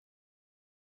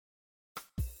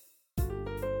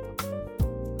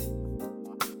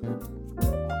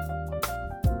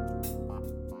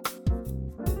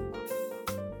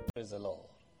Praise the Lord.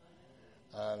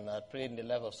 And I pray in the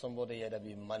life of somebody here that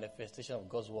be manifestation of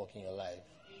God's work in your life.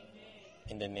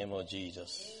 In the name of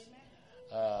Jesus.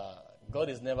 God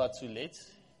is never too late.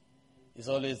 He's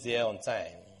always there on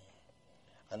time.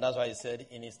 And that's why he said,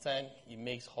 in his time, he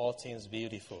makes all things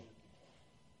beautiful.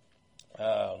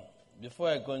 Before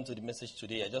I go into the message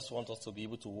today, I just want us to be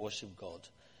able to worship God,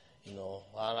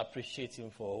 and appreciate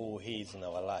him for who he is in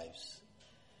our lives.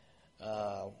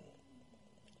 I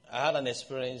had an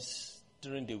experience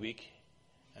during the week.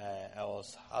 I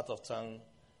was out of town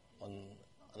on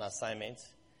an assignment.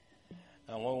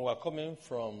 And when we were coming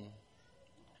from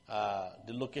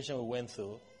the location we went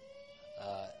to,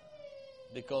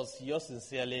 because you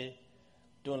sincerely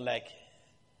don't like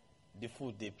the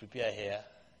food they prepare here,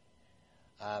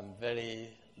 I'm very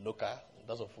local in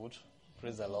terms of food.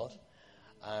 Praise the Lord.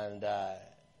 And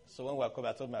so when we were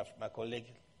coming, I told my colleague,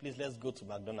 please let's go to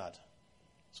McDonald's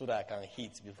so that I can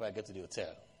eat before I get to the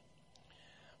hotel.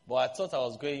 But I thought I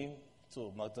was going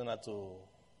to McDonald's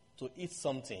to eat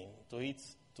something,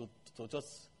 to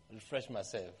just refresh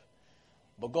myself.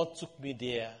 But God took me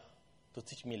there to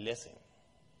teach me a lesson.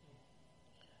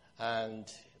 And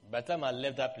by the time I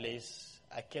left that place,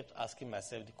 I kept asking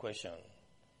myself the question,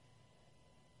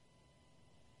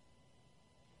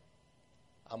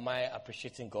 am I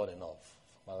appreciating God enough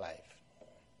for my life?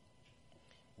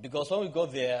 Because when we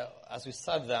got there, as we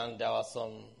sat down, there was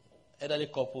some elderly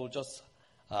couple just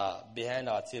behind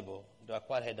our table. They were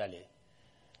quite elderly.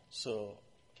 So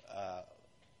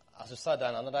as we sat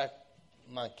down, another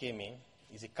man came in.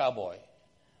 He's a cowboy.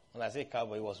 When I say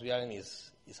cowboy, he was wearing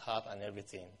his hat and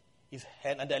everything. He's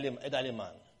an elderly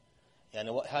man. And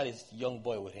he had his young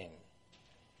boy with him.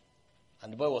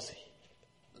 And the boy was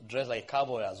dressed like a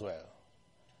cowboy as well.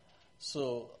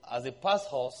 So as they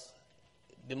passed us,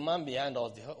 the man behind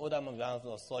us, the older man behind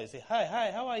us saw, he said,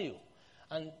 hi, how are you?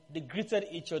 And they greeted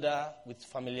each other with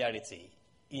familiarity.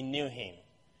 He knew him.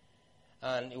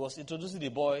 And he was introducing the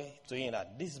boy to him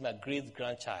that this is my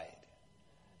great-grandchild,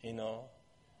 And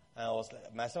I was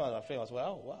like, myself and my friend was,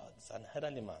 well, wow, it's an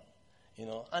elderly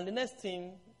man, And the next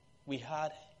thing we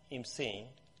heard him saying,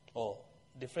 or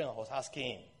the friend was asking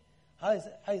him, how is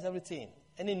everything?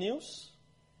 Any news?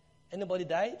 Anybody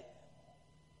died?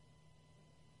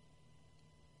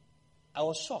 I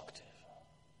was shocked.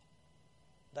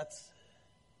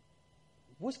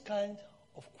 Which kind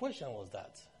of question was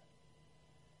that?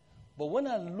 But when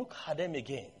I look at them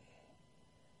again,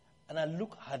 and I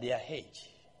look at their age,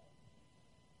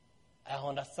 I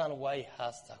understand why he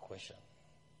asked that question.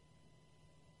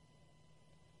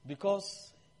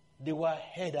 Because they were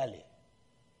elderly.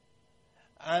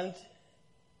 And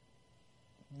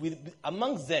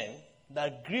amongst them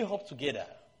that grew up together,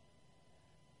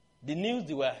 the news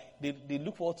they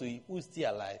look forward to who is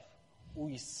still alive, who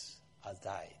has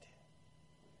died.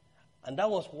 And that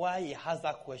was why he asked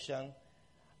that question,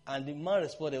 and the man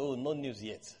responded, oh, no news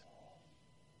yet.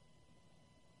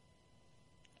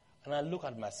 And I look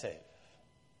at myself.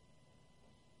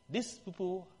 These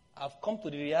people have come to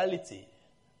the reality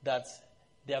that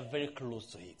they are very close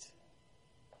to it.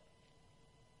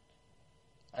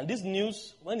 And this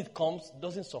news, when it comes,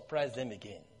 doesn't surprise them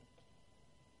again.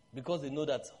 Because they know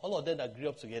that all of them that grew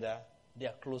up together, they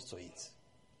are close to it.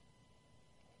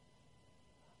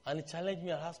 And it challenged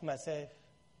me. I asked myself,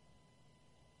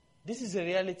 this is a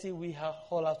reality we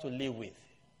all have to live with.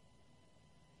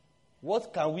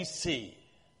 What can we say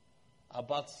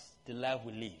about the life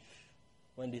we live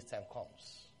when this time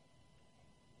comes?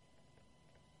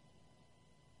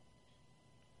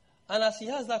 And as he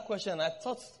asked that question, I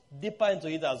thought deeper into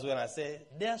it as well. And I said,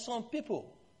 there are some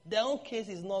people, their own case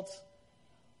is not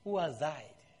who has died.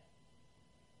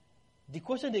 The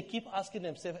question they keep asking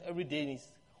themselves every day is,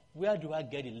 where do I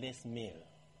get the next meal?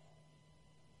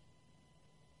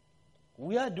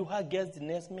 Where do I get the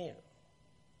next meal?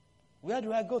 Where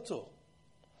do I go to?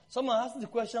 Someone asked the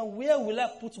question, where will I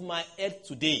put my head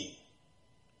today?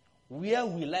 Where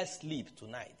will I sleep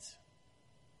tonight?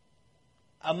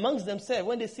 Amongst themselves,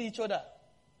 when they see each other,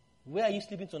 where are you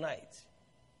sleeping tonight?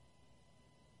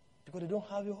 Because they don't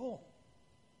have a home.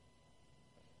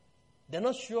 They're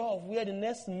not sure of where the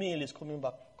next meal is coming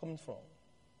from.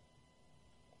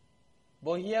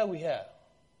 But here we are.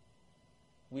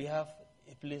 We have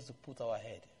a place to put our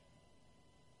head.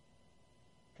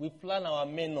 We plan our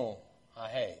menu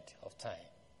ahead of time.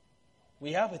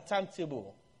 We have a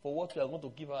timetable for what we are going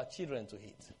to give our children to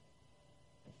eat.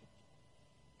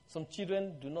 Some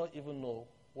children do not even know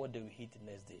what they will eat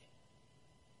the next day.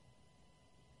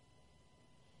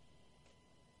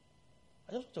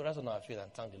 I just want to rise on our feet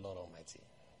and thank the Lord Almighty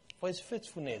for his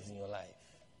faithfulness in your life.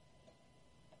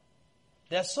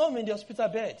 There are some in the hospital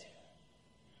bed,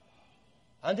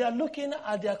 and they are looking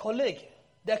at their colleague.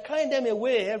 They are carrying them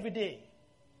away every day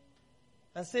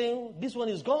and saying, this one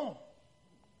is gone.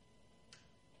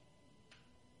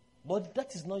 But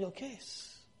that is not your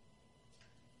case.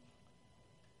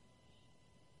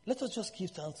 Let us just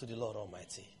give thanks to the Lord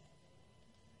Almighty.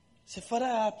 Say, Father,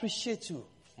 I appreciate you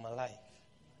for my life.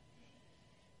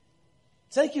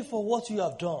 Thank you for what you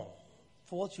have done,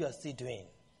 for what you are still doing,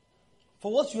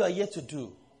 for what you are yet to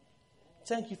do.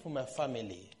 Thank you for my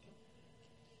family.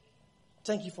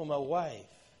 Thank you for my wife.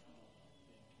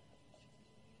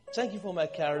 Thank you for my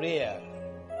career.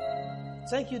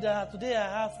 Thank you that today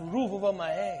I have roof over my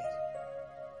head.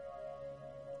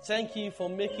 Thank you for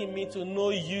making me to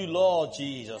know you, Lord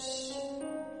Jesus.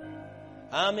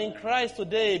 I'm in Christ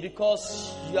today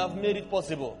because you have made it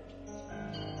possible.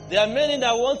 There are many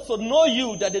that want to know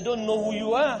you that they don't know who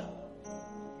you are.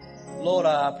 Lord,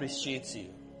 I appreciate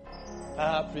you.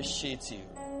 I appreciate you.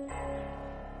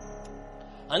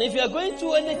 And if you are going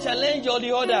through any challenge or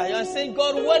the other, you are saying,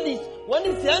 God, when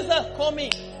is the answer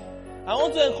coming? I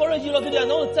want to encourage you today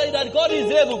and I want to tell you that God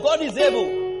is able. God is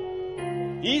able.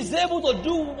 He is able to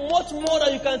do much more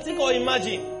than you can think or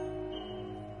imagine.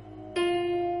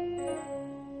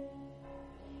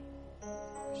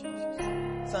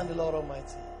 Thank the Lord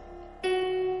Almighty.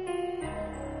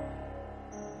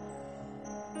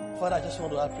 Father, I just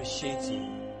want to appreciate you.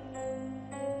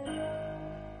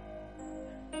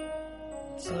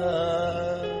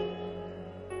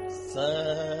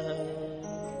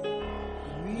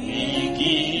 We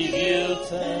give you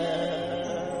thanks.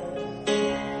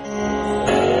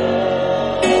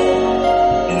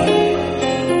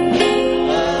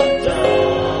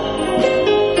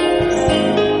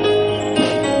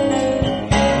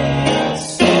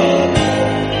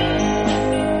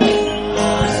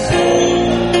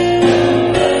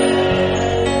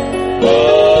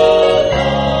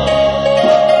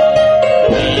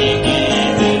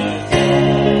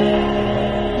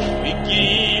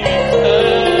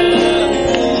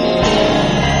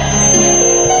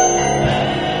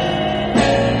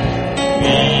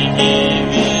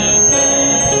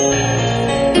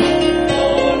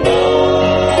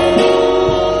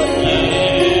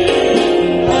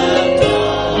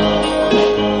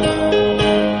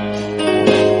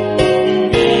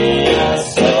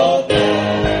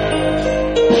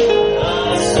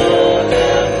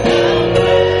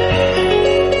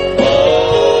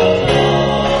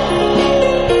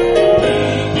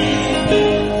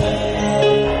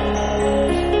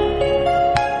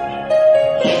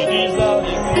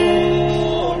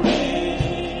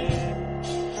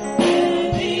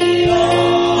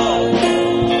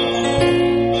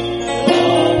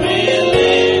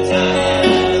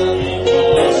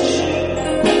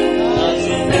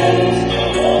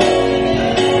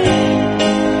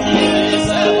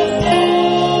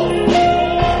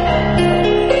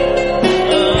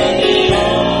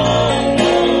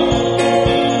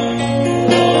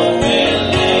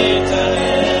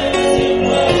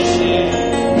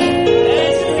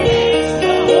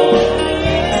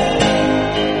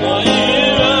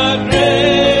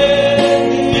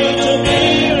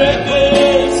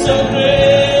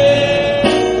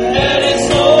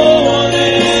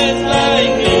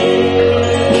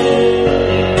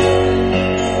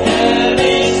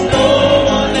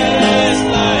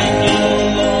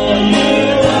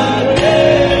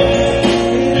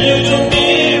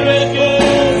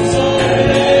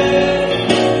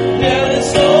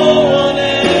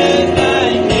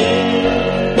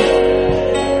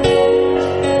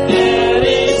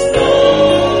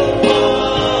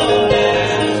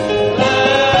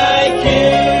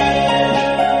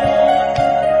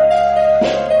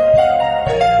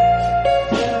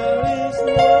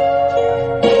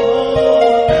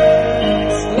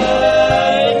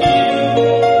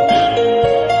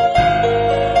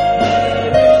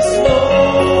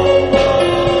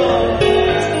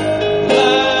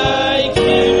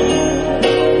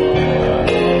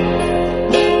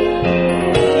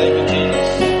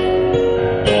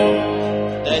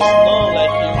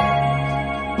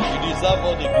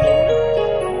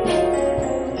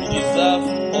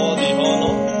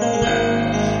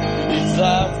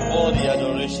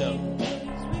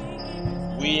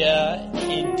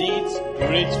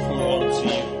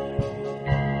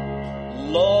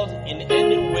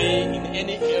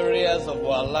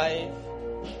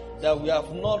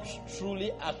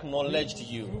 Acknowledged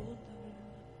you.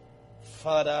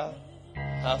 Father,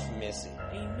 have mercy.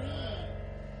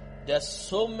 There's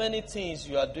so many things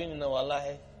you are doing in our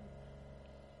life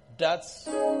that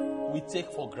we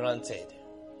take for granted.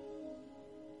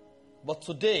 But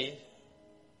today,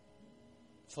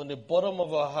 from the bottom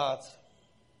of our heart,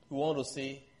 we want to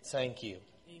say thank you.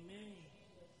 Amen.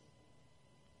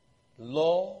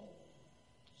 Lord,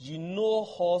 you know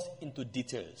us into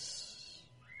details.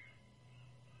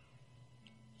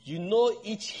 You know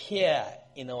each hair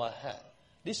in our head,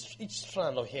 each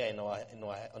strand of hair on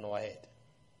our head.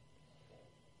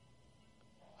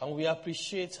 And we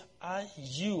appreciate how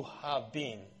you have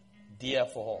been there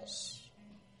for us,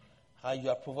 how you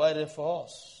have provided for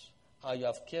us, how you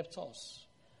have kept us,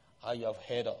 how you have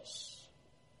heard us.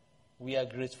 We are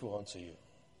grateful unto you.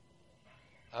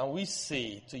 And we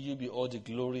say to you be all the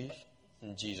glory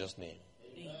in Jesus' name.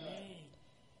 Amen.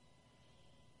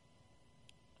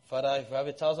 Father, if you have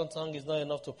 1,000 tongues, it's not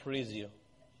enough to praise you.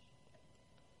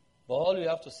 But all you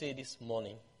have to say this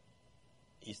morning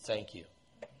is thank you.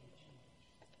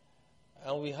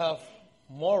 And we have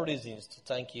more reasons to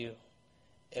thank you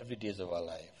every day of our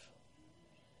life.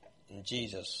 In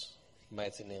Jesus'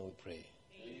 mighty name we pray.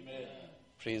 Amen.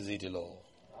 Praise thee, the Lord.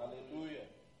 Hallelujah.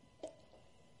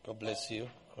 God bless you.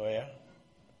 Choir.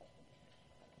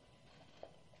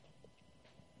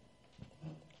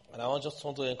 And I just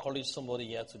want to encourage somebody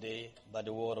here today by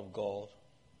the word of God.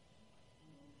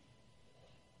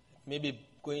 Maybe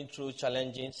going through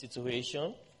challenging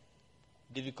situation,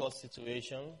 difficult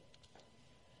situation.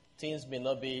 Things may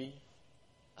not be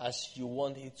as you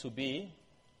want it to be.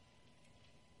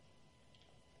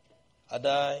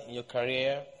 Either in your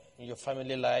career, in your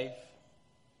family life.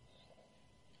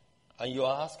 And you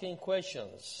are asking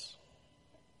questions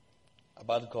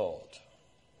about God.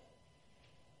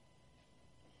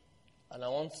 And I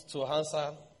want to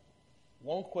answer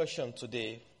one question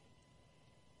today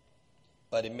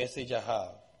by the message I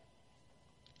have,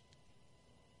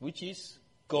 which is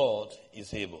God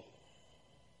is able.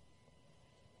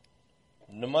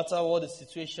 No matter what the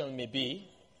situation may be,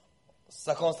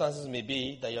 circumstances may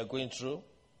be that you are going through,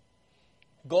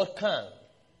 God can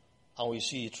and will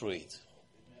see you through it.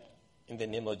 Amen. In the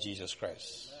name of Jesus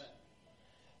Christ. Amen.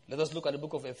 Let us look at the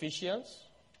book of Ephesians,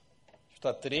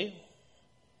 chapter 3,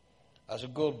 as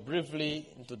we go briefly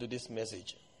into this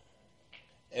message.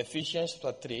 Ephesians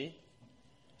chapter 3,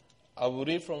 I will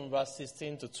read from verse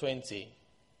 16 to 20.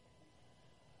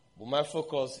 But my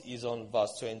focus is on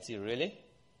verse 20, really.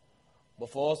 But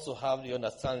for us to have the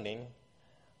understanding,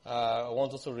 I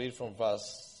want us to read from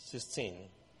verse 16.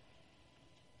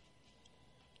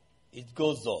 It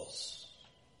goes thus: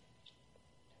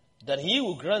 that he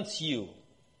will grant you,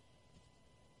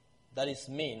 that is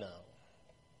me now,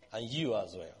 and you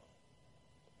as well,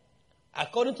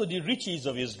 according to the riches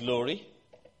of his glory,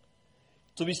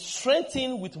 to be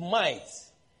strengthened with might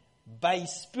by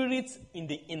his Spirit in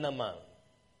the inner man.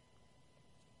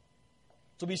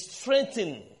 To be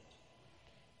strengthened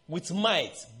with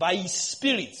might by his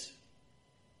Spirit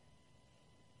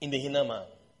in the inner man.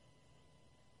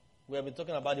 We have been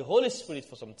talking about the Holy Spirit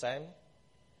for some time.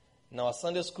 In our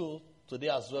Sunday school today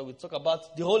as well, we talk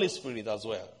about the Holy Spirit as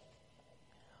well.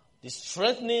 The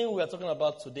strengthening we are talking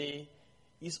about today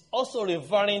is also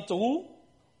referring to who?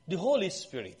 The Holy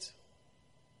Spirit.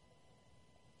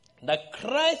 That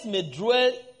Christ may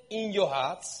dwell in your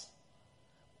hearts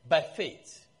by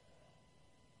faith.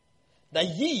 That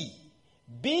ye,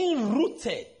 being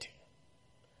rooted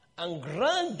and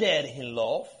grounded in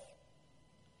love,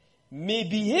 may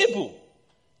be able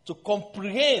to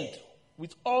comprehend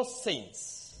with all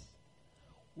saints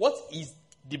what is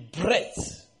the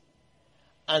breadth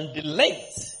and the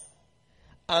length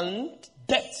and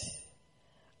depth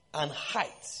and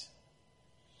height.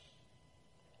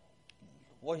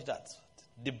 What is that?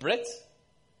 The breadth,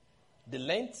 the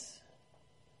length,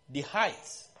 the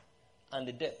height, and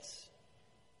the depth.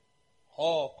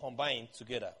 All combined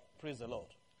together. Praise the Lord.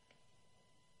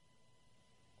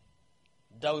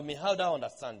 That we may have that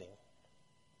understanding.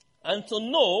 And to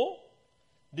know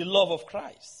the love of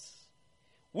Christ,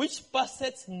 which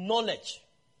passeth knowledge,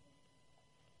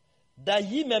 that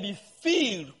ye may be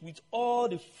filled with all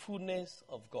the fullness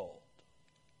of God.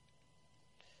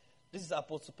 This is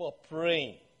Apostle Paul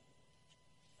praying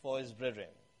for his brethren.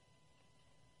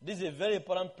 This is a very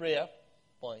important prayer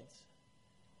point,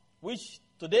 which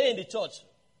today in the church,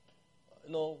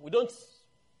 we don't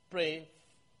pray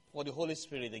for the Holy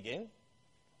Spirit again.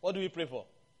 What do we pray for?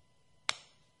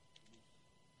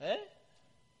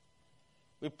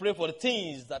 We pray for the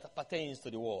things that pertains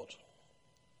to the world.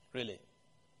 Really.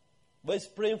 But it's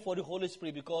praying for the Holy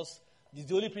Spirit because it's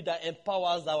the Holy Spirit that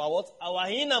empowers our what? Our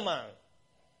inner man.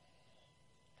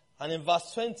 And in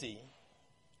verse 20,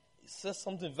 it says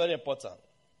something very important.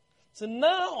 So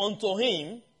now unto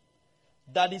him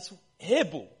that is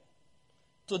able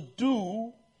to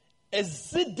do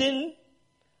exceeding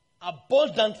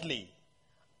abundantly,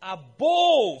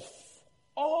 above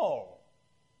all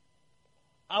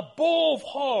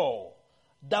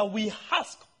that we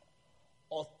ask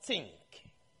or think,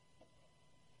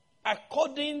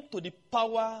 according to the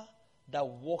power that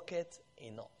worketh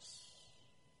in us.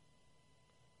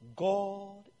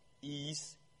 God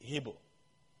is able.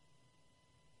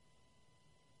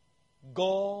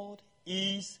 God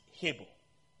is able.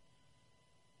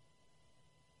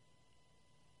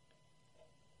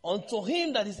 Unto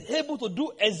him that is able to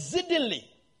do exceedingly,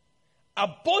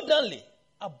 abundantly,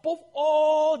 above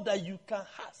all that you can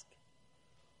ask,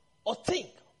 or think,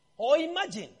 or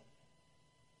imagine.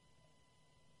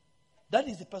 That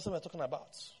is the person we're talking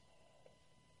about.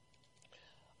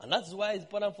 And that's why it's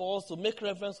important for us to make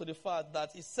reference to the fact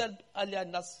that he said earlier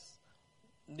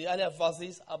in the earlier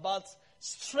verses about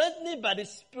strengthening by the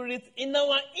Spirit in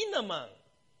our inner man.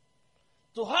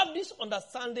 To have this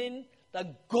understanding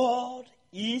that God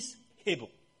is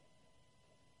able.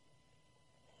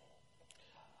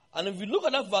 And if you look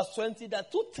at that verse 20, there are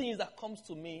two things that comes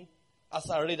to me as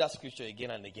I read that scripture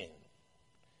again and again.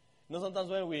 You know, sometimes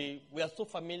when we are so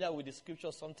familiar with the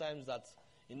scripture sometimes that,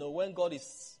 you know, when God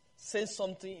is saying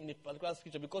something in a particular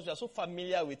scripture, because you are so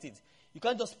familiar with it, you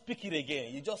can't just speak it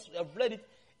again. You have read it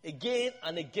again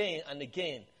and again and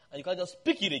again, and you can't just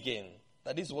speak it again.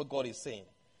 That is what God is saying.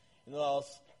 You know, I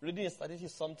was reading a statistic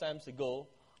some times ago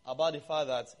about the fact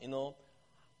that, you know,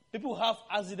 people have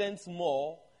accidents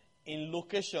more in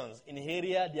locations, in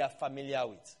area they are familiar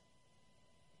with.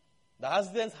 The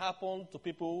accidents happen to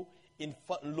people in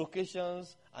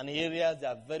locations and areas they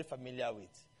are very familiar with.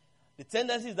 The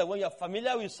tendency is that when you are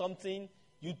familiar with something,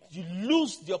 you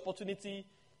lose the opportunity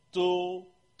to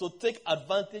take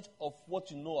advantage of what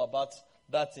you know about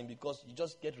that thing because you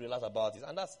just get relaxed about it.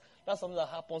 And that's something that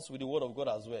happens with the Word of God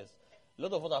as well. A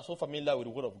lot of us are so familiar with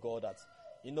the Word of God that,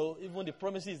 you know, even the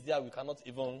promises there, we cannot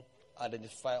even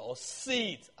identify or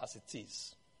see it as it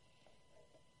is.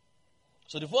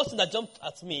 So the first thing that jumped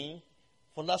at me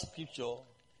from that scripture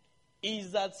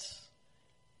is that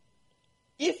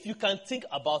if you can think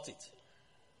about it,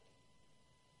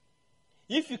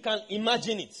 if you can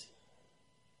imagine it,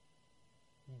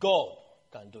 God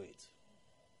can do it.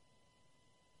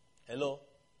 Hello?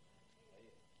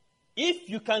 If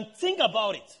you can think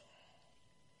about it,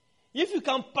 if you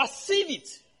can perceive it,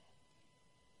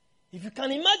 if you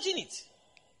can imagine it,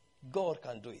 God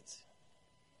can do it.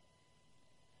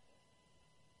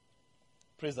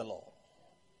 Praise the Lord.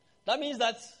 That means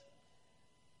that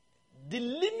the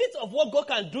limit of what God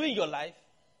can do in your life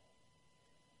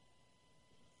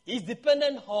is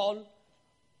dependent on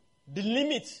the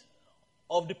limit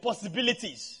of the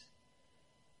possibilities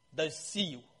that you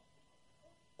see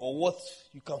or what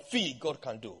you can feel God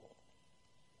can do.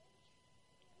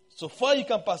 So far you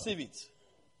can perceive it.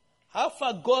 How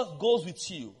far God goes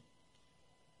with you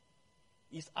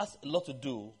has a lot to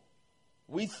do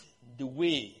with the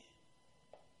way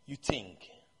you think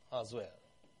as well.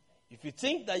 If you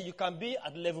think that you can be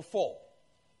at level 4,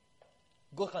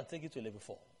 God can take you to level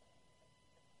 4.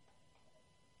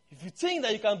 If you think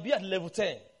that you can be at level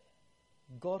 10,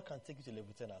 God can take you to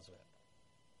level 10 as well.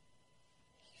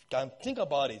 If you can think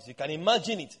about it, you can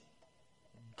imagine it,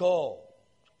 God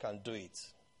can do it.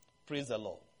 Praise the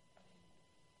Lord.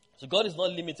 So God is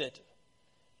not limited,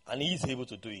 and He is able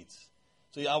to do it.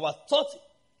 So our thought,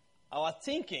 our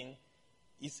thinking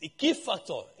is a key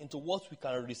factor into what we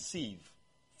can receive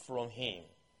from Him.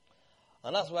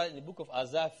 And that's why in the book of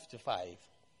Isaiah 55,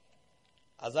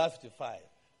 the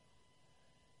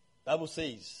Bible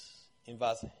says in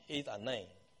verse 8 and 9,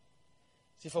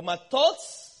 see, for my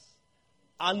thoughts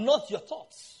are not your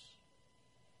thoughts,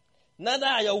 neither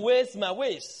are your ways my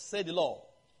ways, said the Lord.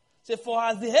 Say, for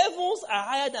as the heavens are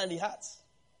higher than the earth,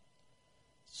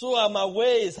 so are my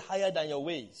ways higher than your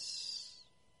ways,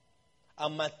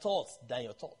 and my thoughts than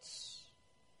your thoughts.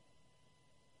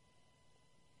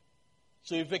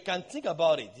 So if you can think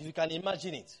about it, if you can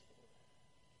imagine it,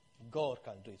 God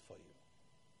can do it for you.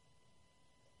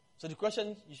 So the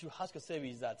question you should ask yourself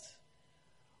is that,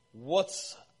 what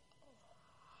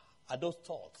are those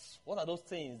thoughts? What are those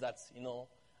things that, you know,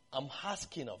 I'm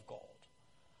asking of God?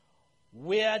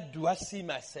 Where do I see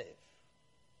myself?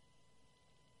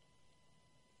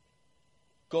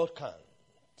 God can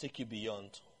take you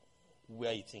beyond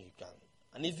where you think you can.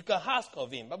 And if you can ask of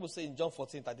Him, the Bible says in John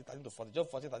 14, 13 to 14, John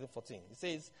 14, 13, 14, it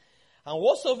says, and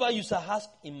whatsoever you shall ask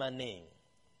in my name,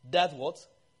 that what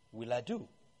will I do?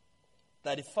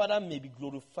 That the Father may be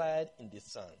glorified in the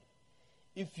Son.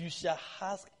 If you shall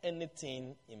ask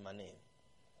anything in my name.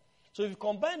 So if you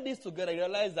combine these together, you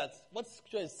realize that what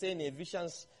Scripture is saying in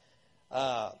Ephesians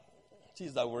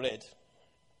 6 that we read,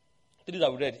 3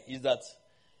 that we read is that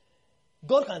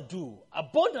God can do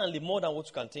abundantly more than what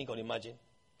you can think or imagine.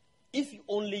 If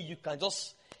only you can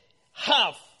just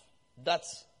have that,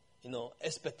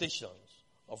 expectations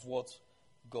of what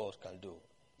God can do.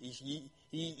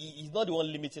 He's not the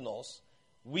one limiting us.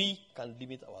 We can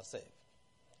limit ourselves.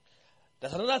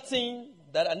 There's another thing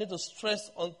that I need to stress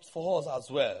on for us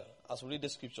as well as we read the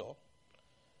scripture.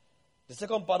 The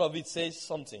second part of it says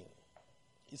something.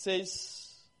 It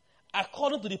says,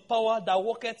 according to the power that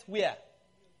worketh where?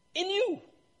 In you.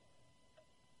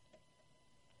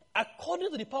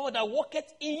 According to the power that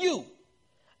worketh in you.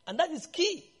 And that is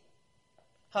key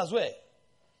as well.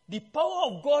 The power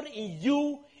of God in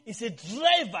you is a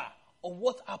driver of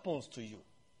what happens to you.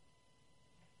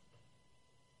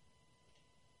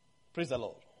 Praise the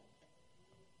Lord.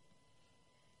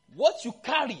 What you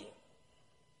carry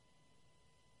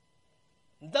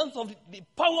in terms of the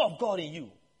power of God in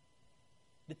you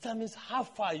determines how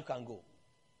far you can go.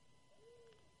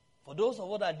 For those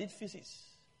of us that did physics,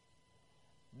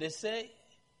 they say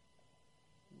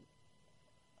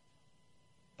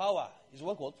power is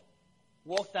what?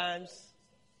 Work times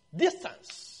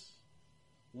distance.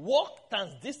 Work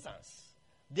times distance.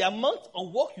 The amount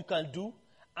of work you can do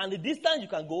and the distance you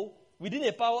can go within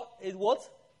a power is what?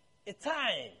 A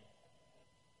time.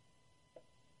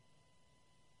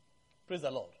 Praise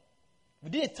the Lord.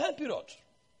 Within a time period.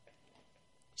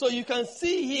 So you can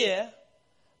see here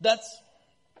that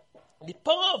the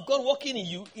power of God working in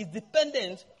you is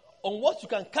dependent on what you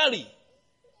can carry.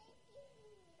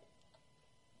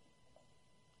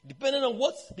 Depending on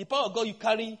what the power of God you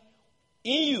carry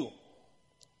in you.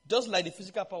 Just like the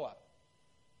physical power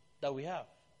that we have.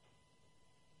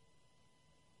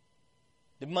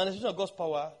 The manifestation of God's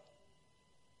power,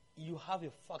 you have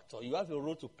a factor, you have a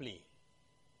role to play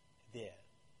there.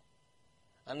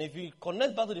 And if you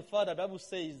connect back to the fact that the Bible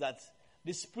says that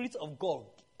the Spirit of God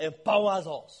empowers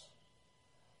us.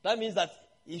 That means that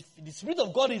if the Spirit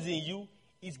of God is in you,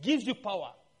 it gives you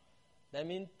power. That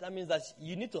means that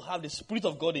you need to have the Spirit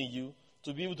of God in you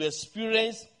to be able to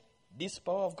experience this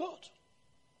power of God.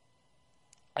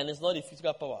 And it's not the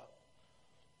physical power.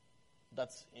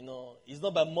 That's, it's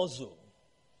not by muscle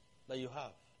that you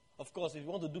have. Of course, if you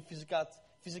want to do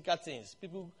physical things,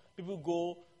 people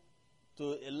go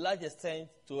to a large extent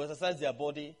to exercise their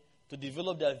body, to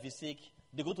develop their physique.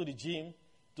 They go to the gym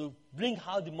to bring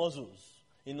out the muscles,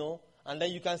 and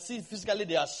then you can see physically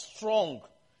they are strong,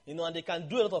 and they can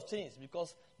do a lot of things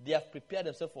because they have prepared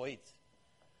themselves for it.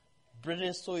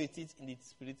 Brethren, so it is in the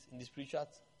spirit, in the spiritual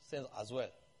sense as well.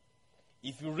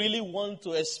 If you really want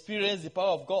to experience the power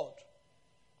of God,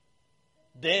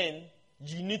 then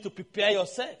you need to prepare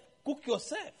yourself, cook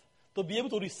yourself to be able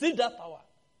to receive that power.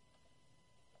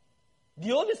 The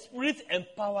Holy Spirit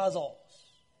empowers us.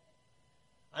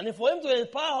 And for Him to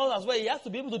empower us as well, He has to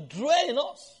be able to dwell in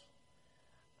us.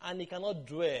 And He cannot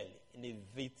dwell in a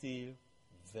vapid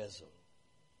vessel.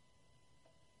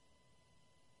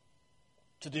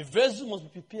 So the vessel must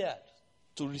be prepared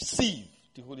to receive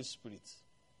the Holy Spirit.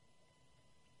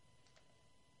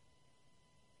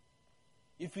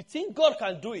 If you think God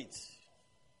can do it,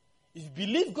 if you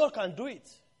believe God can do it,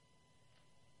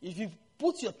 if you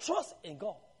put your trust in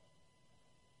God,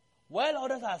 while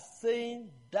others are saying,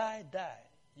 die, die,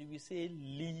 you will say,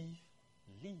 live,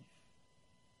 live.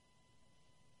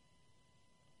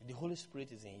 The Holy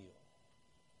Spirit is in you.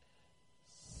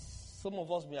 Some of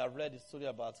us may have read the story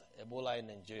about Ebola in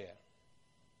Nigeria.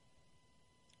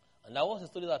 And that was a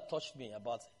story that touched me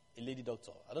about a lady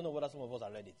doctor. I don't know whether some of us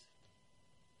have read it.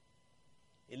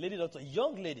 A lady doctor, a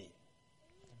young lady,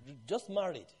 just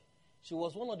married. She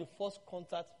was one of the first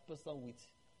contact person with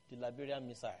the Liberian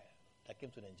missile that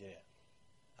came to Nigeria.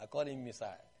 I call him missile.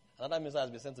 Another missile has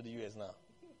been sent to the US now.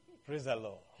 Praise the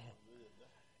Lord.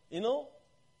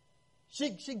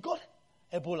 She got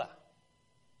Ebola.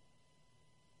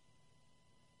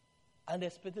 And the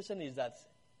expectation is that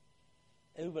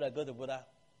everybody that got Ebola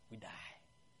will die.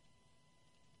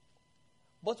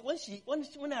 But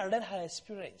when I read her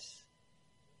experience,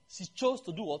 she chose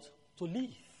to do what? To live.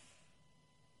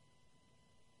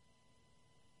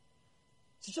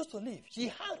 She chose to live. She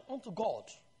held on to God.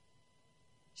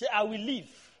 She said, I will live.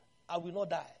 I will not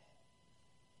die.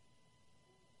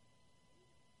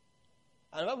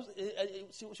 And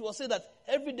she was saying that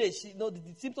every day the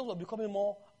symptoms were becoming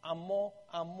more and more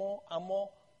and more and more.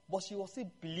 But she was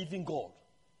still believing God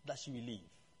that she will live.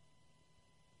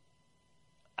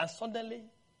 And suddenly,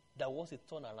 there was a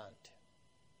turnaround.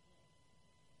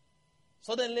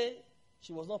 Suddenly,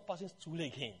 she was not passing stool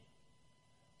again.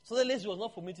 Suddenly, she was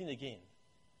not vomiting again.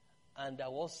 And there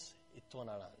was a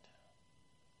turnaround.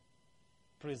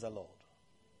 Praise the Lord.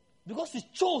 Because she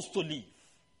chose to leave.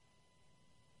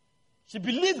 She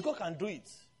believed God can do it.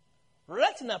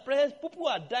 Right in her presence, people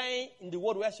were dying in the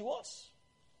world where she was.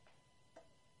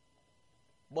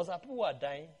 But as people were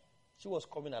dying, she was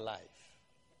coming alive.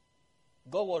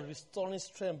 God was restoring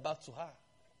strength back to her.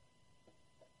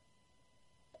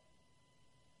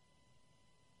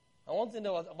 And one thing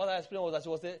that was about her experience was that she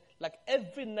was there, like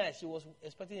every night she was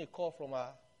expecting a call from her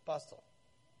pastor.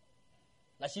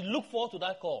 Like she looked forward to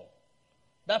that call,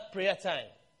 that prayer time.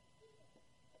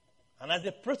 And as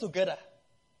they pray together,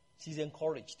 she's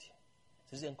encouraged.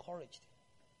 She's encouraged.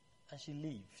 And she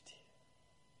lived.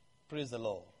 Praise the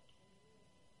Lord.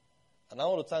 And I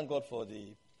want to thank God for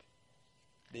the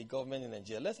government in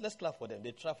Nigeria. Let's clap for them.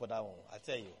 They tried for that one, I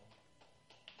tell you.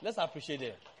 Let's appreciate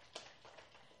them.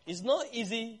 It's not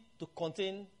easy to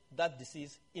contain that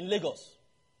disease in Lagos.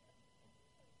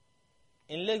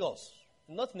 In Lagos,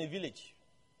 not in a village.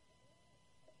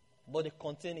 But they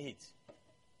contain it.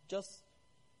 Just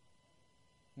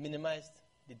minimized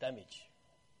the damage.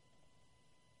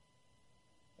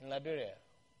 In Liberia,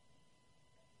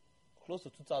 close to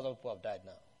 2,000 people have died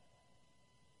now.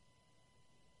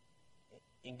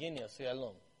 In Guinea, Sierra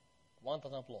Leone,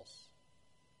 1,000 plus.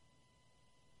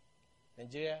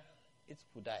 Nigeria, 8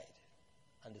 people died,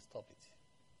 and they stopped it.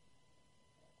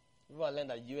 People have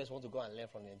learned that the US want to go and learn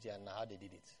from Nigeria and how they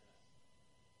did it.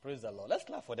 Praise the Lord. Let's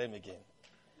clap for them again.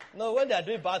 No, when they are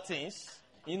doing bad things,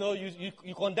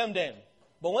 you condemn them.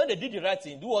 But when they did the right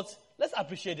thing, do what? Let's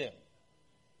appreciate them.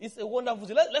 It's a wonderful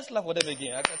thing. Let's clap for them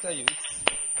again. I can tell you.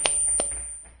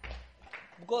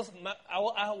 Because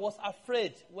I was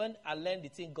afraid when I learned the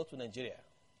thing got to Nigeria.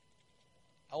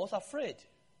 I was afraid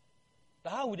that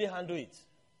how would they handle it?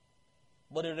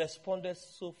 But they responded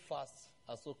so fast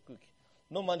and so quick.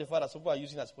 No man the fact that people are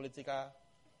using as political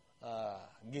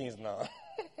gains now.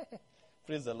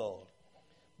 Praise the Lord.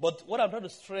 But what I'm trying to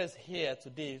stress here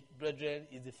today, brethren,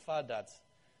 is the fact that,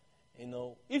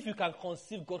 if you can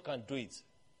conceive, God can do it.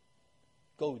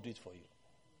 God will do it for you.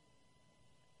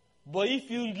 But if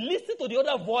you listen to the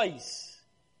other voice,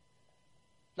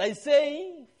 like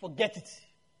saying, forget it.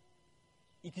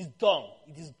 It is done.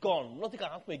 It is gone. Nothing can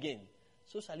happen again.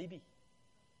 So shall it be.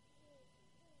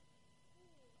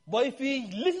 But if you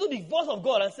listen to the voice of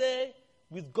God and say,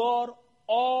 with God,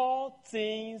 all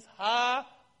things are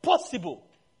possible.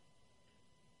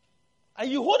 And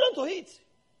you hold on to it,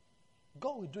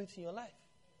 God will do it in your life.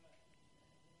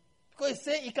 Because he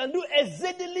said he can do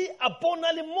exceedingly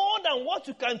abundantly more than what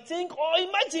you can think or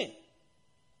imagine.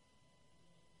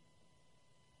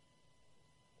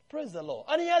 Praise the Lord.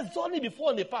 And he has done it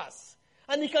before in the past.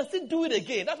 And he can still do it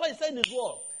again. That's why he said in his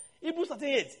word. Hebrews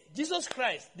 13:8. Jesus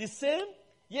Christ, the same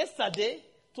yesterday,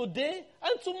 today,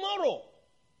 and tomorrow.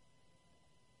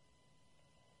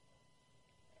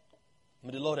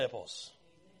 May the Lord help us.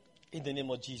 In the name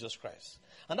of Jesus Christ.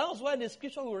 And that was why the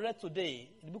scripture we read today,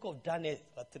 in the book of Daniel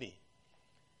 3,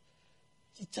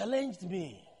 it challenged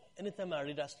me anytime I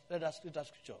read that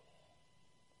scripture.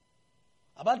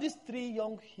 About these 3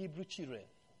 young Hebrew children.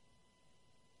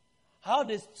 How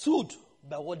they stood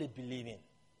by what they believe in.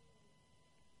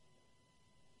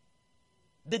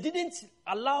 They didn't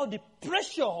allow the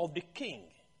pressure of the king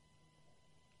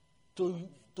to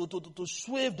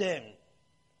sway them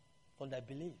from their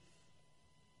belief.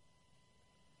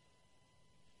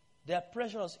 There are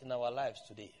pressures in our lives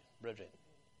today, brethren.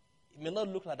 It may not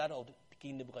look like that of the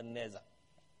king Nebuchadnezzar.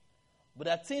 But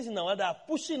there are things in our life that are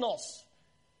pushing us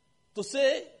to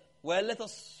say, well, let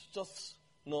us just,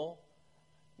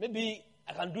 maybe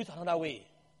I can do it another way.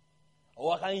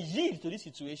 Or I can yield to this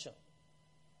situation.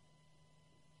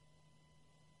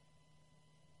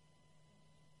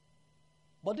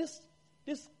 But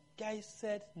this guy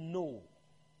said no.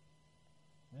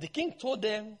 The king told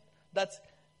them that,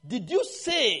 did you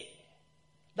say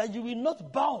that you will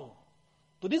not bow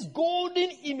to this golden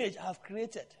image I have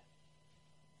created?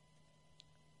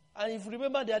 And if you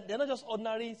remember, they're not just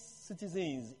ordinary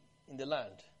citizens in the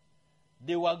land.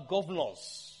 They were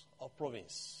governors of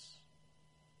province.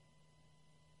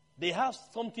 They have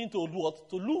something to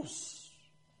lose.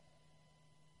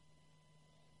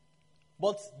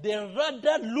 But they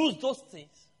rather lose those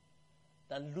things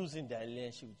than losing their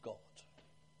relationship with God.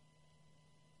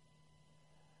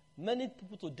 Many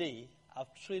people today have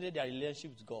traded their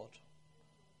relationship with God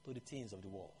to the things of the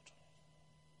world.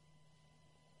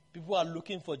 People are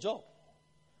looking for a job.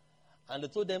 And they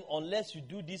told them, unless you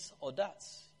do this or that,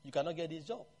 you cannot get this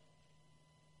job.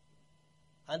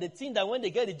 And they think that when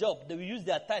they get the job, they will use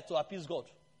their tithe to appease God.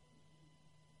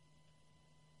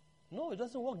 No, it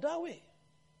doesn't work that way.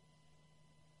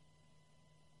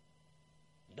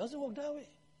 It doesn't work that way.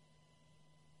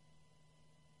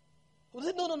 We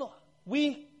said, no.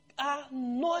 We are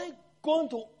not going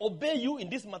to obey you in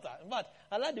this matter. In fact,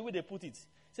 I like the way they put it.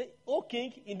 Say, "O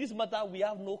king, in this matter, we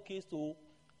have no case to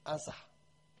answer.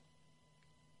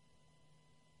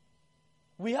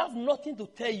 We have nothing to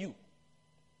tell you."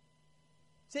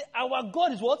 Say, "Our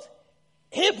God is what?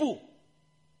 Able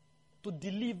to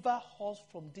deliver us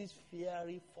from this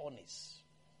fiery furnace."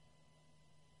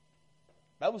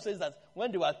 The Bible says that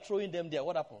when they were throwing them there,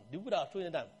 what happened? The people that were throwing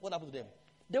them down, what happened to them?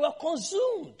 They were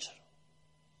consumed.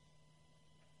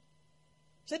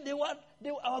 Say,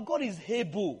 our God is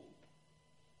able.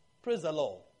 Praise the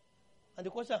Lord. And the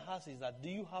question asked is that, do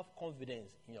you have confidence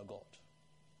in your God?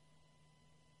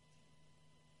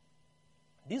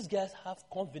 These guys have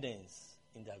confidence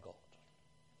in their God.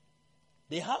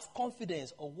 They have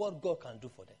confidence on what God can do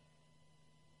for them.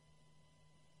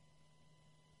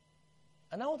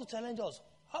 And I want to challenge us,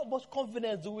 how much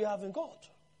confidence do we have in God?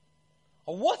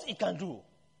 Or what He can do?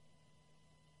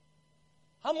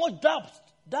 How much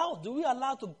doubt do we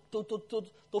allow to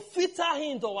filter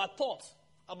into our thoughts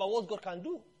about what God can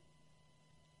do?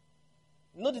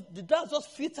 You know, the doubt just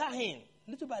filter in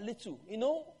little by little, you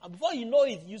know. And before you know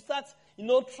it, you start,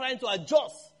 trying to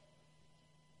adjust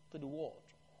to the world.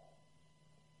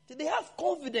 So they have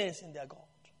confidence in their God.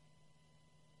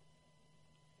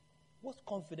 What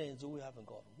confidence do we have in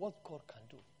God? What God can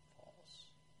do for us?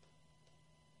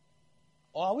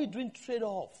 Or are we doing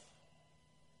trade-off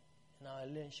in our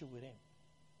relationship with Him?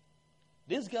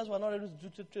 These guys were not ready to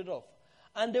do trade-off.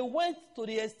 And they went to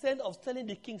the extent of telling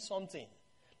the king something.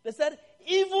 They said,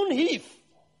 even if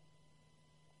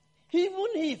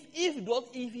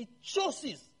He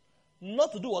chooses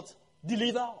not to do what?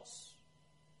 Deliver us.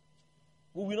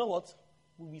 We will not what?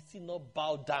 We will still not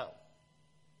bow down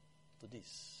to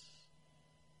this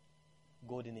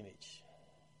golden image.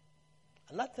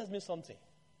 And that tells me something.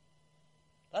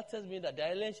 That tells me that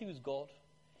their relationship with God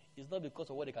is not because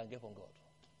of what they can get from God.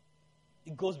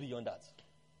 It goes beyond that.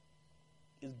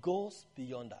 It goes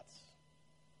beyond that.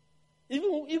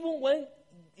 Even when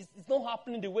it's not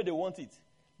happening the way they want it,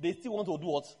 they still want to do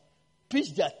what?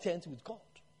 Pitch their tent with God.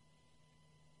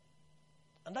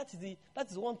 And that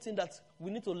is one thing that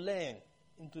we need to learn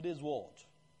in today's world.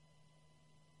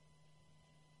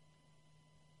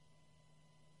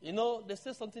 You know, they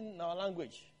say something in our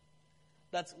language,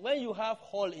 that when you have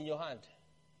oil in your hand,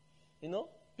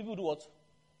 people do what?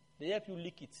 They help you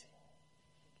lick it.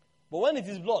 But when it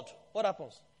is blood, what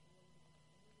happens?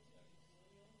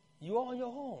 You are on your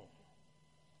own.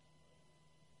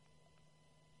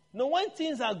 Now, when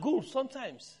things are good,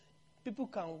 sometimes people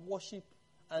can worship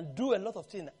and do a lot of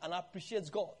things and appreciate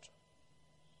God.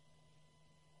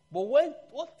 But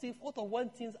what if when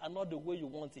things are not the way you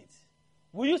want it?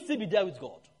 Will you still be there with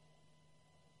God?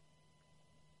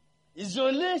 Is your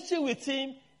relationship with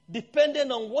Him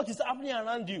dependent on what is happening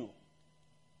around you?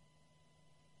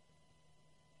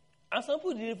 And some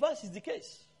people, the reverse is the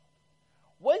case.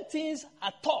 When things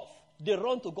are tough, they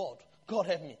run to God. God,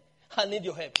 help me. I need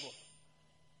your help, God.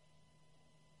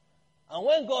 And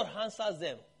when God answers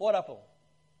them, what happens?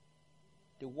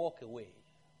 They walk away.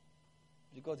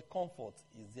 Because the comfort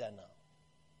is there now.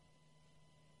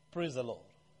 Praise the Lord.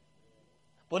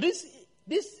 But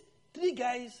these three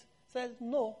guys said,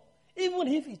 no, even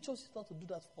if He chooses not to do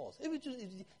that for us,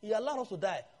 if He allowed us to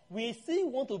die, we still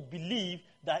want to believe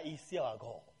that He's still our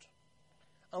God.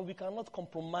 And we cannot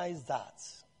compromise that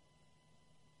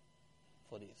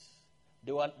for this.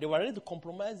 They were ready to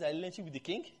compromise their relationship with the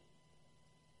king,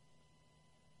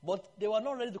 but they were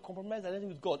not ready to compromise their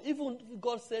relationship with God. Even if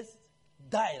God says,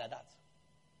 die like that.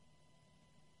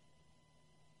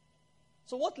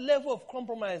 So what level of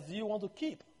compromise do you want to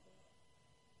keep?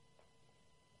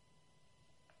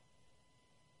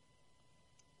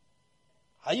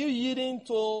 Are you yielding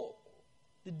to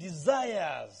the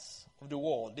desires of the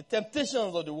world, the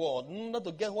temptations of the world, in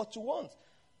order to get what you want?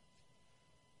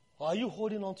 Or are you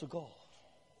holding on to God,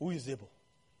 who is able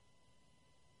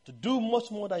to do much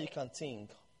more than you can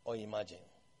think or imagine?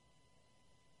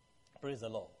 Praise the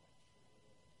Lord.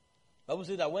 The Bible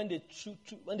says that when they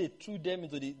threw them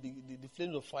into the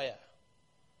flames of fire,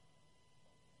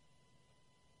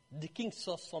 the king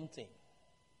saw something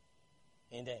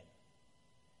in them.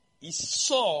 He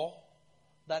saw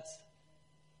that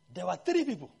there were 3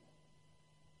 people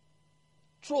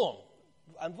thrown.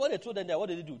 And before they threw them there, what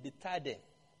did they do? They tied them.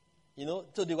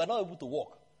 So they were not able to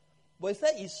walk. But he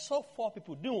said he saw 4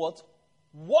 people doing what?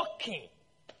 Walking.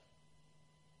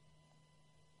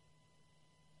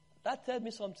 That tells me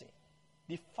something.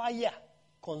 The fire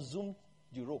consumed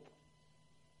the rope.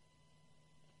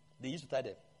 They used to tie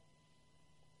them.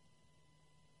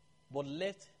 But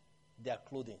left their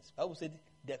clothing. I would say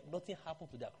that nothing happened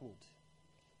to their clothes.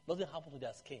 doesn't happen to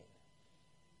their skin.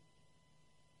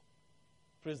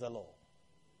 Praise the Lord.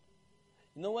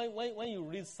 You know, when you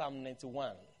read Psalm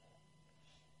 91,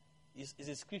 it's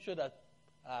a scripture that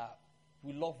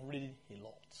we love reading a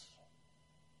lot.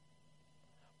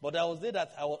 But I was there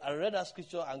that I read that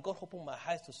scripture and God opened my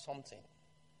eyes to something.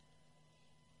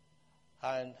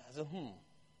 And I said,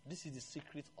 this is the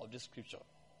secret of this scripture.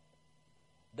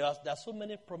 There are so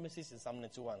many promises in Psalm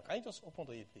 91. Can you just open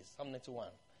to it, please? Psalm 91.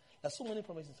 There are so many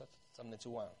promises in Psalm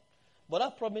 91. But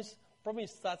that promise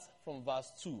starts from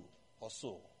verse 2 or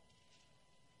so.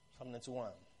 Psalm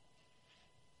 91.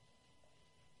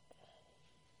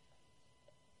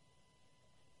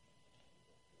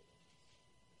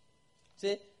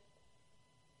 See?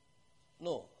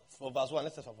 No, from verse 1.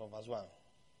 Let's start from verse 1.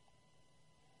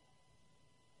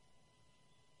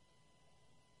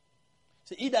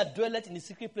 See, he that dwelleth in the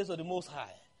secret place of the Most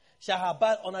High shall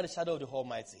abide under the shadow of the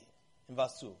Almighty. In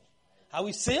verse 2. I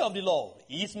will say of the Lord,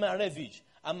 He is my refuge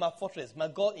and my fortress, my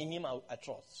God, in Him I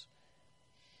trust.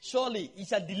 Surely He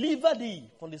shall deliver thee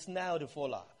from the snare of the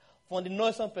fowler, from the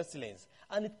noisome pestilence.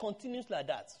 And it continues like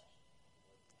that.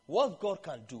 What God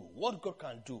can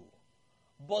do.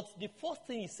 But the first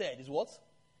thing He said is what?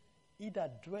 He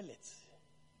that dwelleth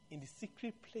in the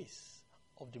secret place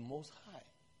of the Most High.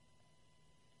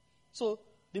 So,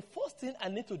 the first thing I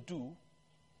need to do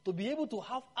to be able to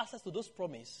have access to those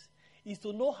promises is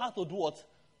to know how to do what?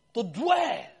 To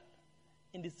dwell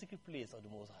in the secret place of the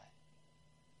Most High.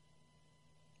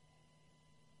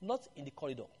 Not in the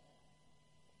corridor,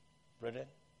 brethren.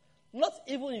 Not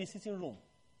even in the sitting room.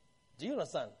 Do you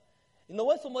understand? You know,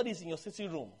 when somebody is in your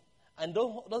sitting room and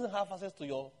doesn't have access to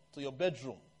your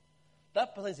bedroom,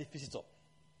 that person is a visitor,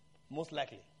 most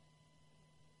likely.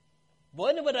 But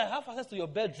anybody that has access to your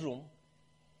bedroom,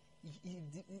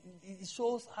 it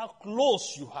shows how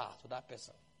close you are to that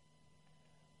person.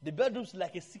 The bedroom is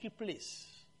like a secret place,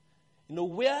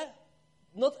 where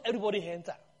not everybody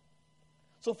enter.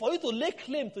 So for you to lay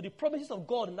claim to the promises of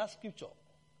God in that scripture,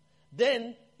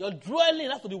 then your dwelling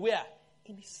has to be where?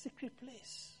 In the secret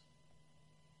place.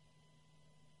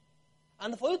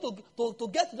 And for you to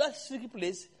get to that secret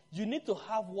place, you need to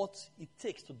have what it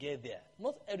takes to get there.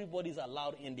 Not everybody is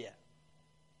allowed in there.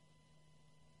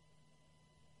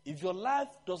 If your life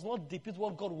does not depict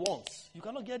what God wants, you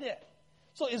cannot get there.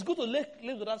 So it's good to lay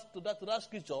claim to that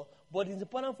scripture, but it's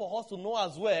important for us to know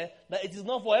as well that it is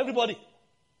not for everybody.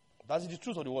 That is the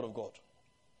truth of the Word of God.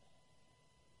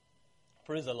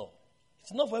 Praise the Lord.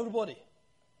 It's not for everybody.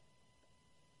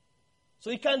 So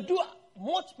you can do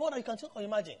much more than you can think or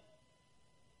imagine.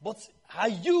 But are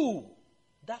you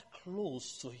that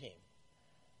close to Him?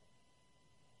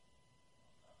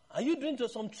 Are you doing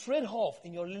some trade-off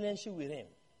in your relationship with Him?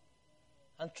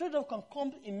 And trade-off can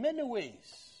come in many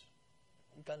ways.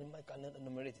 You can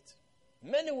enumerate it.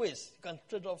 Many ways you can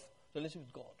trade off relationship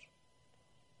with God.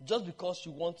 Just because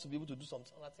you want to be able to do some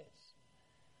other things.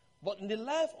 But in the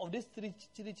life of these three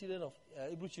children of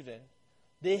Hebrew children,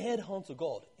 they head on to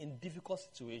God in difficult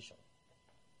situations.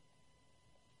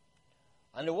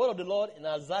 And the word of the Lord in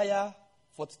Isaiah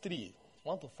 43,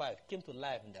 1-5, came to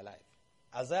life in their life.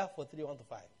 Isaiah 43, 1-5.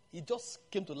 It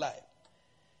just came to life.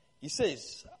 He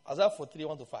says, Isaiah 43,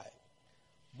 1-5.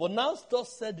 But now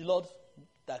thus said the Lord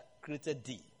that created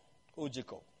thee, O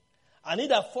Jacob, and he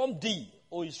that formed thee,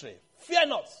 O Israel. Fear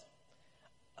not,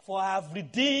 for I have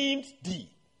redeemed thee.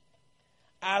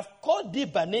 I have called thee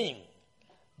by name.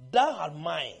 Thou art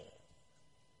mine.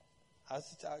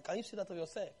 Can you see that of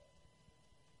yourself?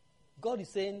 God is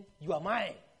saying, you are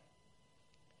mine.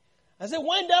 I said,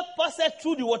 when thou passest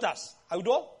through the waters, I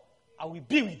will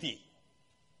be with thee.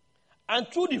 And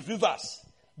through the rivers,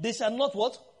 they shall not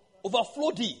what?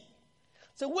 Overflow thee.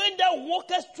 So when thou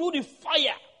walkest through the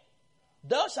fire,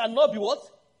 thou shalt not be what?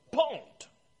 Burned.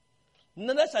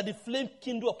 Neither shall the flame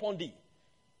kindle upon thee.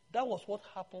 That was what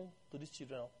happened to these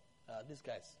children, these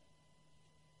guys.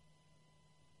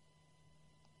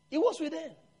 It was with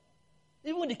them.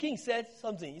 Even the king said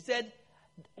something. He said,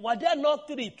 were there not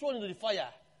 3 thrown into the fire?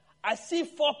 I see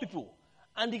 4 people.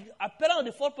 And the appearance of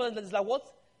the 4th person is like what?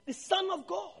 The Son of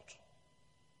God.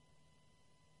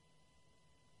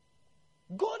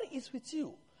 God is with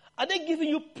you. Are they giving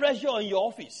you pressure in your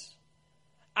office?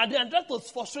 Are they trying to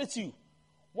frustrate you?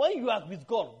 When you are with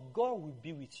God, God will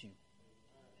be with you.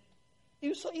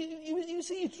 You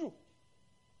see it through.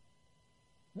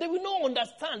 They will not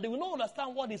understand. They will not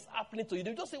understand what is happening to you. They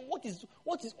will just say, what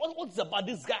is about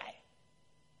this guy?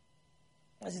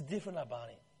 What is different about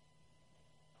him?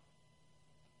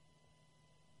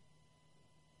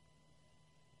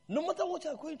 No matter what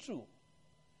you are going through,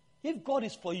 if God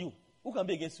is for you, who can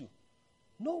be against you?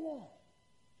 No one.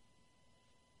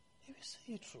 He will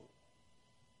see it through.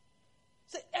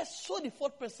 Say, I saw the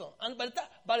fourth person. And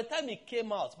by the time he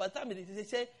came out, by the time he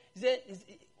said,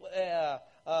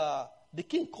 the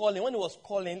king called him, when he was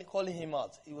calling him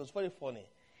out, it was very funny.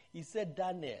 He said,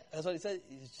 Daniel, he said,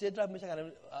 Shadrach, Meshach,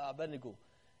 and Abednego,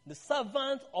 the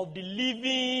servant of the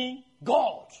living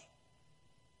God.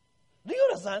 Do you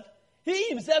understand? He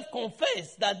himself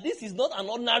confessed that this is not an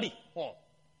ordinary one.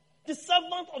 The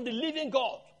servant of the living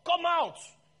God. Come out.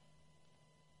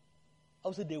 I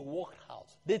would say they walked out.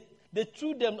 They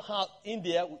threw them out in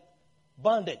there,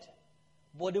 bounded.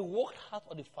 But they walked out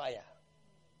of the fire.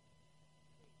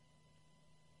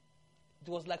 It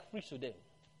was like fish to them.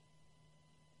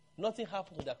 Nothing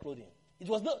happened to their clothing. It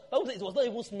was not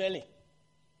even smelling.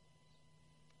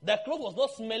 Their clothes was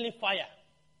not smelling fire.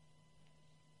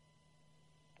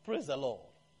 Praise the Lord.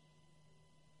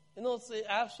 Say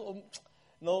I have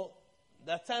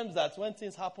there are times that when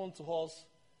things happen to us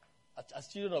as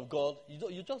children of God,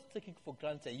 you just take it for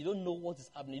granted. You don't know what is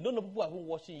happening. You don't know people are even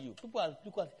watching you. People are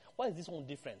looking at, why is this one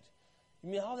different? You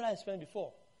mean, how did I explain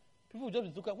before? People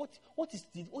just look at what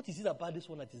is it about this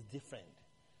one that is different?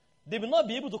 They will not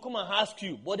be able to come and ask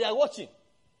you, but they are watching.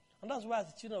 And that's why as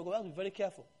a children of God, we have to be very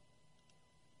careful.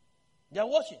 They are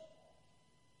watching.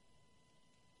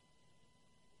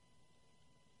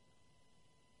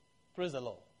 Praise the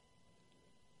Lord.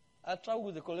 I traveled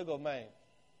with a colleague of mine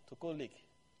to Cold Lake.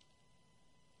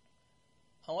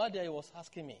 And one day he was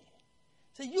asking me,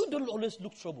 say, you don't always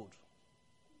look troubled.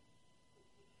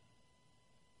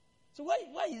 So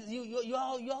why is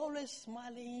you're always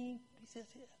smiling? He says,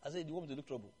 yeah. I said, do you want me to look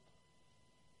troubled?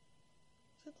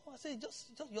 I said, no.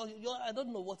 I said, I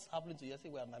don't know what's happening to you. I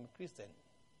said, well, I'm a Christian.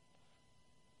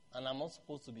 And I'm not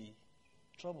supposed to be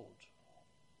troubled.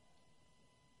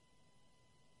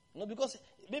 No, because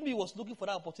maybe he was looking for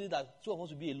that opportunity that two of us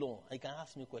would be alone and he can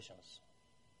ask me questions.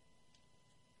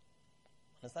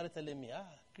 And he started telling me,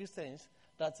 Christians,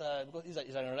 that because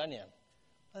he's an Iranian,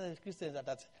 Christians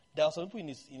that there are some people in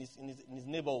his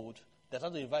neighborhood that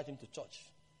trying to invite him to church.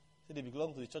 So they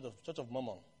belong to the Church of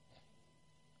Mormon.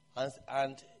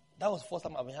 And that was the first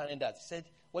time I've been hearing that. He said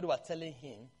what they were telling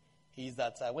him is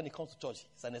that when he comes to church,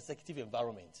 it's an executive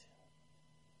environment.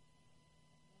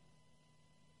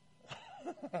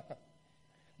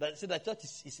 That church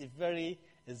is a very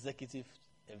executive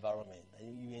environment.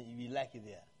 You will like it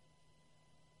there.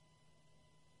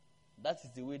 That is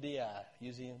the way they are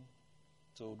using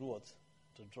to do what?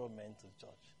 To draw men to the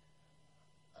church.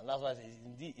 And that's why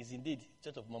it's indeed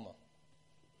Church of Mormon.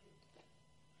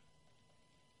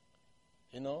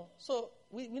 So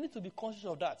we need to be conscious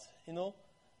of that.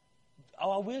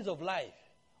 Our ways of life.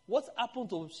 What happened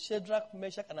to Shadrach,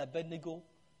 Meshach, and Abednego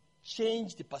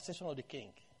changed the perception of the king.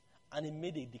 And he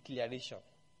made a declaration.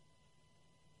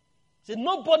 He said,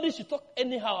 nobody should talk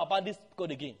anyhow about this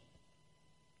God again.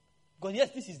 Because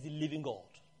yes, this is the living God.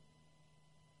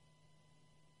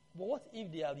 But what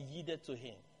if they have yielded to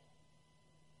him?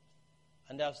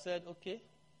 And they have said, okay,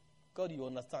 God, you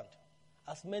understand.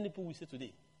 As many people will say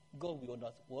today, God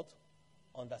will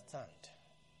understand.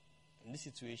 In this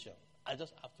situation, I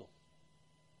just have to.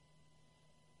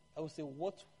 I will say,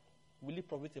 what will it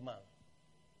profit a man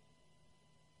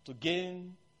to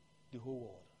gain the whole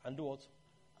world and do what?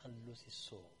 And lose his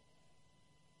soul.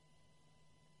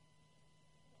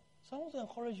 So I want to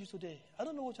encourage you today. I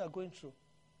don't know what you are going through.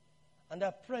 And there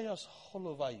are prayers all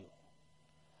over you.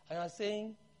 And you are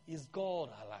saying, is God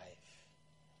alive?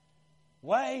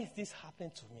 Why is this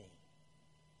happening to me?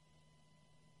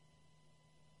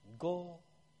 God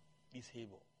is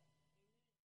able.